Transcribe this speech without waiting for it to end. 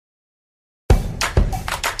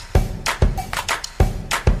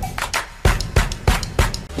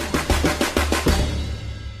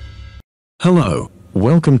Hello,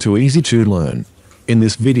 welcome to ezy2learn. In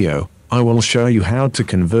this video, I will show you how to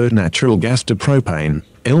convert natural gas to propane,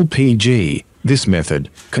 LPG. This method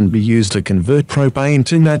can be used to convert propane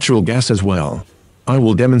to natural gas as well. I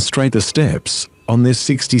will demonstrate the steps on this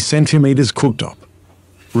 60 cm cooktop.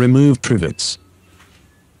 Remove trivets.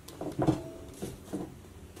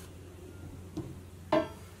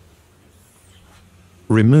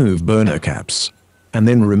 Remove burner caps, and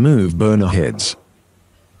then remove burner heads.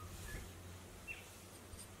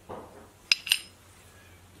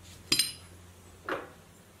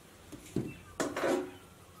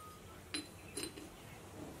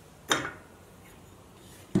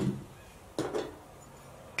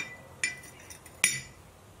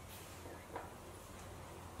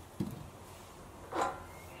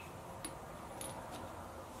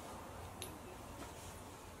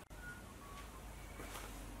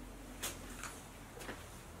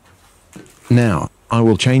 Now, I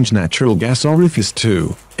will change natural gas orifice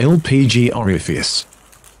to LPG orifice.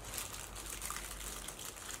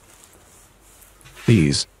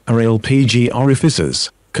 These are LPG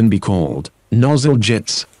orifices, can be called nozzle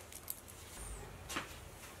jets.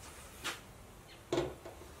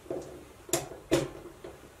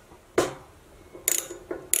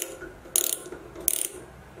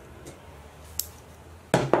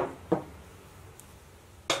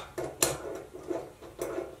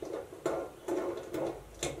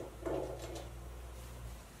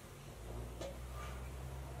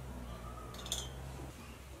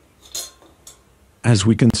 As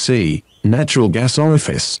we can see, natural gas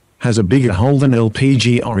orifice has a bigger hole than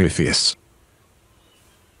LPG orifice.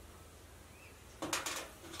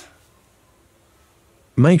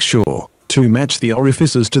 Make sure to match the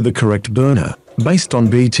orifices to the correct burner, based on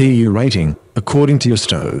BTU rating, according to your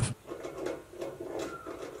stove.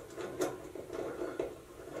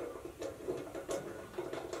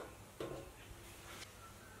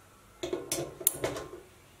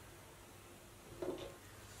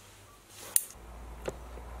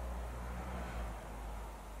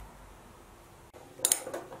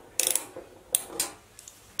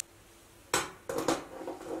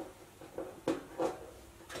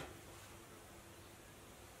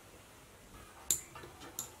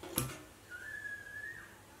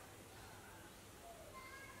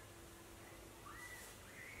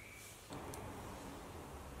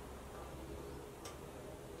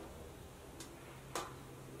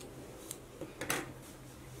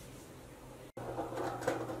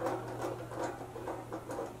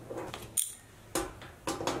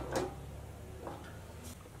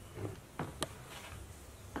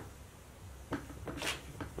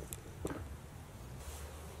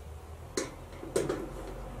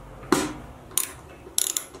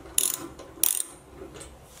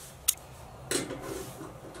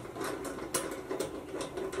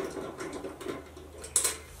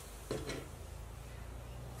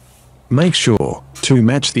 Make sure to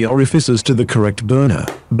match the orifices to the correct burner,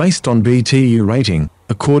 based on BTU rating,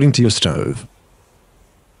 according to your stove.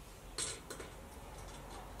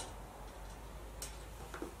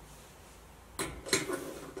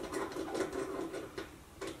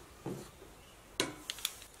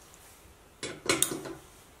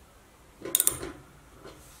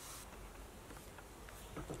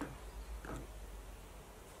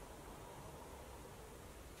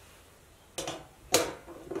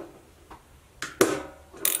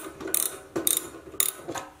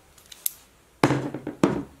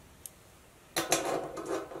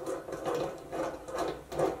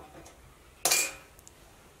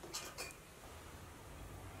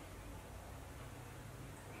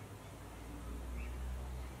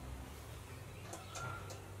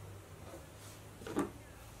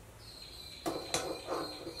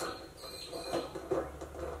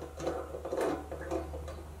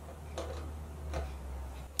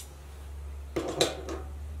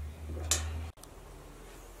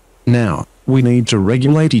 Now, we need to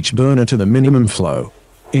regulate each burner to the minimum flow.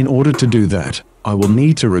 In order to do that, I will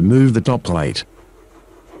need to remove the top plate.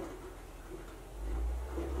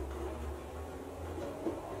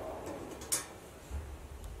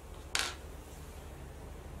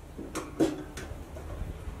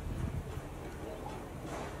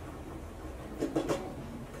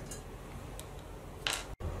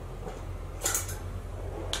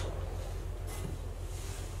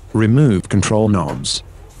 Remove control knobs.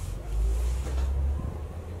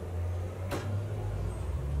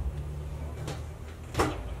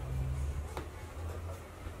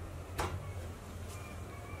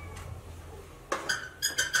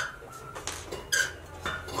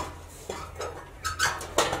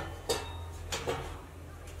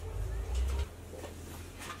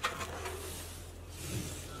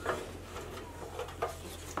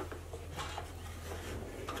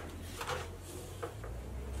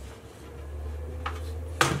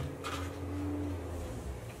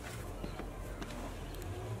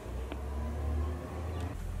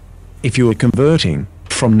 If you are converting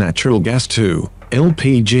from natural gas to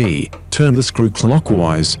LPG, turn the screw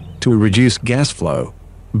clockwise to reduce gas flow.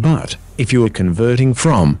 But if you are converting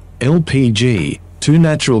from LPG to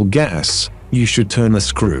natural gas, you should turn the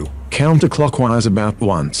screw counterclockwise about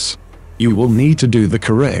once. You will need to do the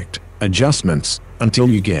correct adjustments until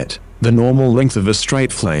you get the normal length of a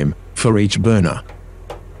straight flame for each burner.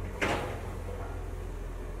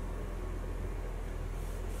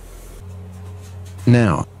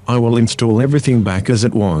 Now, I will install everything back as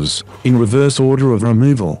it was, in reverse order of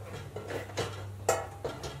removal.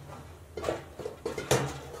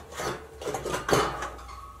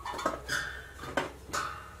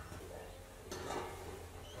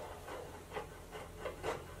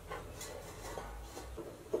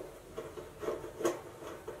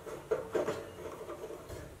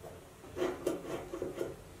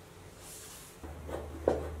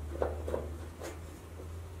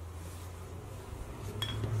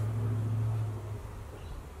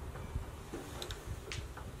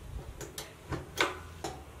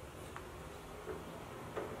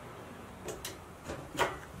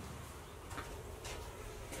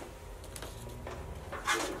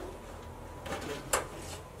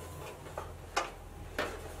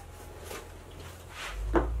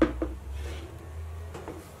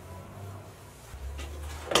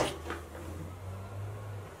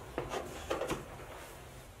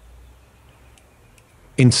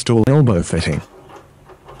 Install elbow fitting.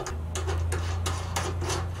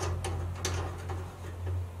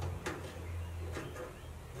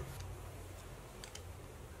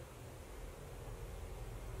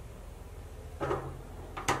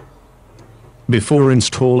 Before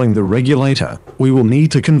installing the regulator, we will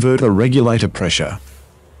need to convert the regulator pressure.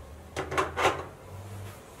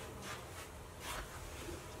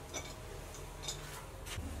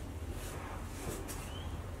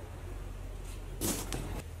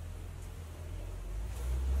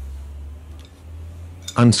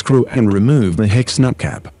 Unscrew and remove the hex nut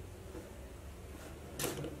cap.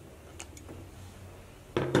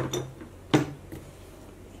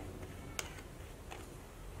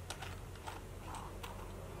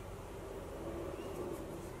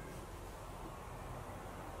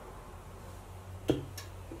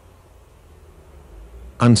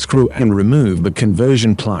 Unscrew and remove the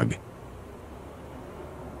conversion plug.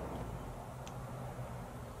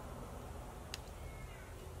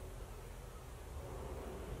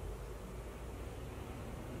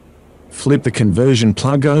 Flip the conversion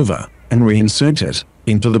plug over and reinsert it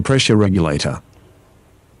into the pressure regulator.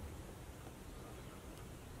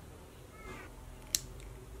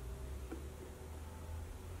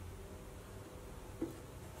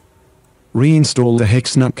 Reinstall the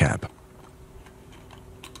hex nut cap.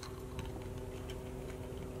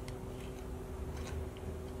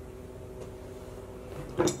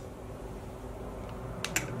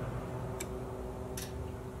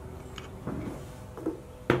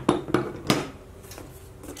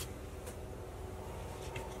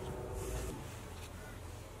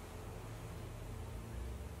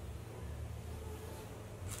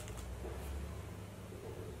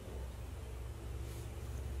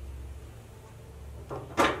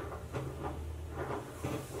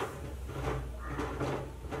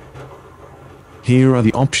 Here are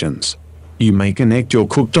the options. You may connect your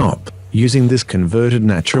cooktop using this converted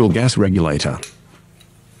natural gas regulator.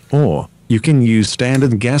 Or, you can use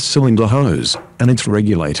standard gas cylinder hose and its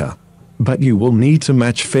regulator. But you will need to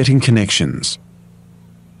match fitting connections.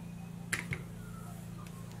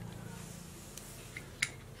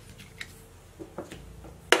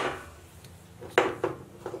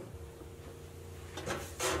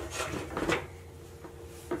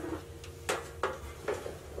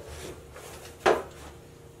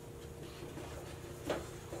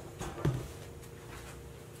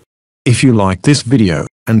 If you liked this video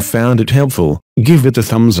and found it helpful, give it a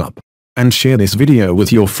thumbs up and share this video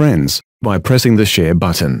with your friends by pressing the share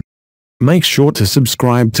button. Make sure to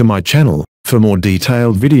subscribe to my channel for more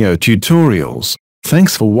detailed video tutorials.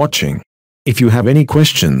 Thanks for watching. If you have any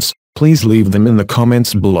questions, please leave them in the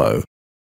comments below.